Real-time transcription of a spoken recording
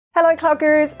Hello Cloud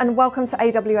Gurus and welcome to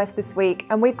AWS This Week,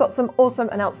 and we've got some awesome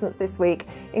announcements this week,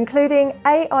 including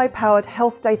AI-powered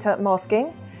health data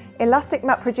masking, Elastic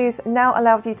MapReduce now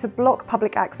allows you to block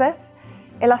public access,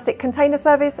 Elastic Container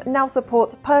Service now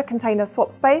supports per container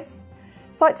swap space,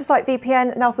 Sitetosite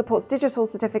VPN now supports digital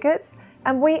certificates,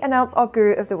 and we announce our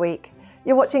Guru of the Week.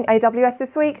 You're watching AWS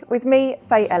This Week with me,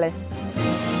 Faye Ellis.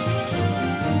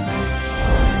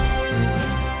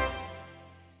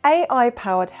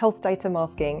 AI-powered health data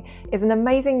masking is an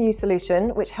amazing new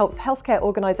solution which helps healthcare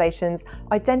organisations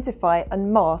identify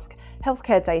and mask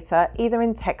healthcare data either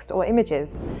in text or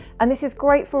images. And this is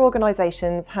great for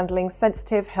organisations handling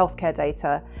sensitive healthcare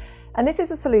data. And this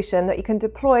is a solution that you can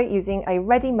deploy using a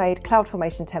ready-made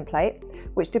CloudFormation template,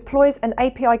 which deploys an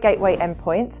API gateway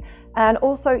endpoint and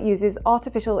also uses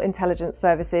artificial intelligence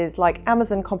services like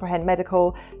Amazon Comprehend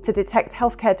Medical to detect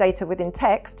healthcare data within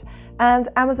text and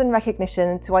Amazon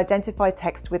Recognition to identify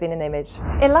text within an image.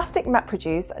 Elastic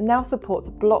MapReduce now supports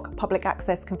block public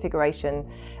access configuration.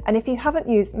 And if you haven't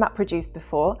used MapReduce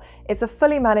before, it's a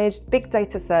fully managed big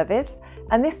data service,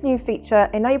 and this new feature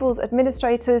enables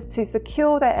administrators to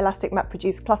secure their Elastic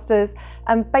MapReduce clusters,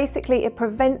 and basically it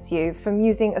prevents you from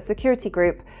using a security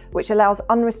group which allows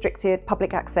unrestricted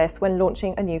public access when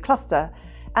launching a new cluster.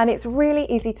 And it's really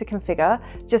easy to configure.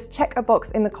 Just check a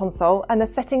box in the console and the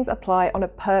settings apply on a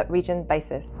per region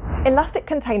basis. Elastic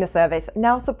Container Service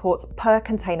now supports per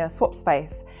container swap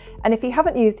space. And if you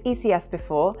haven't used ECS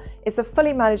before, it's a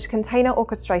fully managed container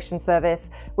orchestration service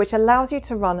which allows you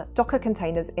to run Docker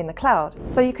containers in the cloud.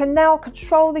 So you can now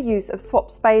control the use of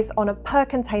swap space on a per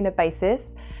container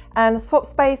basis. And swap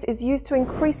space is used to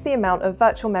increase the amount of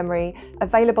virtual memory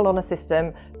available on a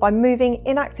system by moving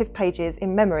inactive pages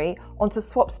in memory onto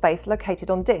swap space located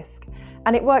on disk.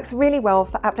 And it works really well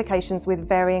for applications with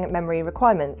varying memory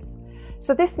requirements.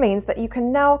 So this means that you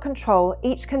can now control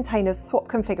each container's swap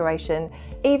configuration,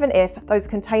 even if those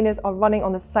containers are running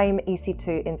on the same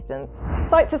EC2 instance.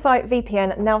 Sitetosite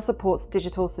VPN now supports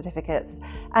digital certificates.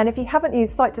 And if you haven't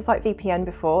used Sitetosite VPN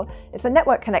before, it's a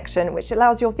network connection which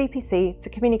allows your VPC to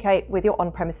communicate with your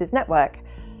on-premises network.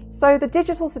 So the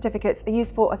digital certificates are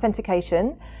used for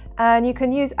authentication, and you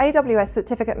can use AWS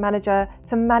Certificate Manager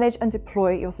to manage and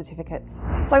deploy your certificates.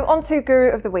 So on to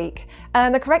Guru of the Week.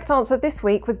 And the correct answer this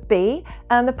week was B,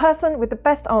 and the person with the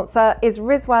best answer is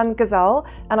Rizwan Ghazal,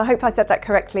 and I hope I said that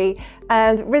correctly.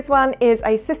 And Rizwan is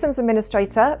a systems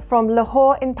administrator from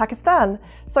Lahore in Pakistan.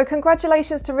 So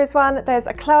congratulations to Rizwan. There's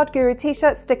a Cloud Guru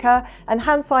t-shirt, sticker and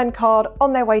hand-signed card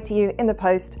on their way to you in the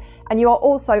post. And you are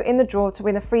also in the draw to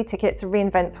win a free ticket to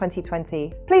reInvent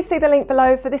 2020. Please see the link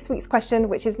below for this week's question,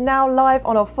 which is now live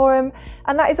on our forum.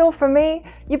 And that is all from me.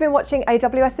 You've been watching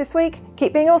AWS This Week.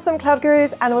 Keep being awesome, Cloud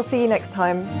Gurus, and we'll see you next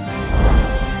time.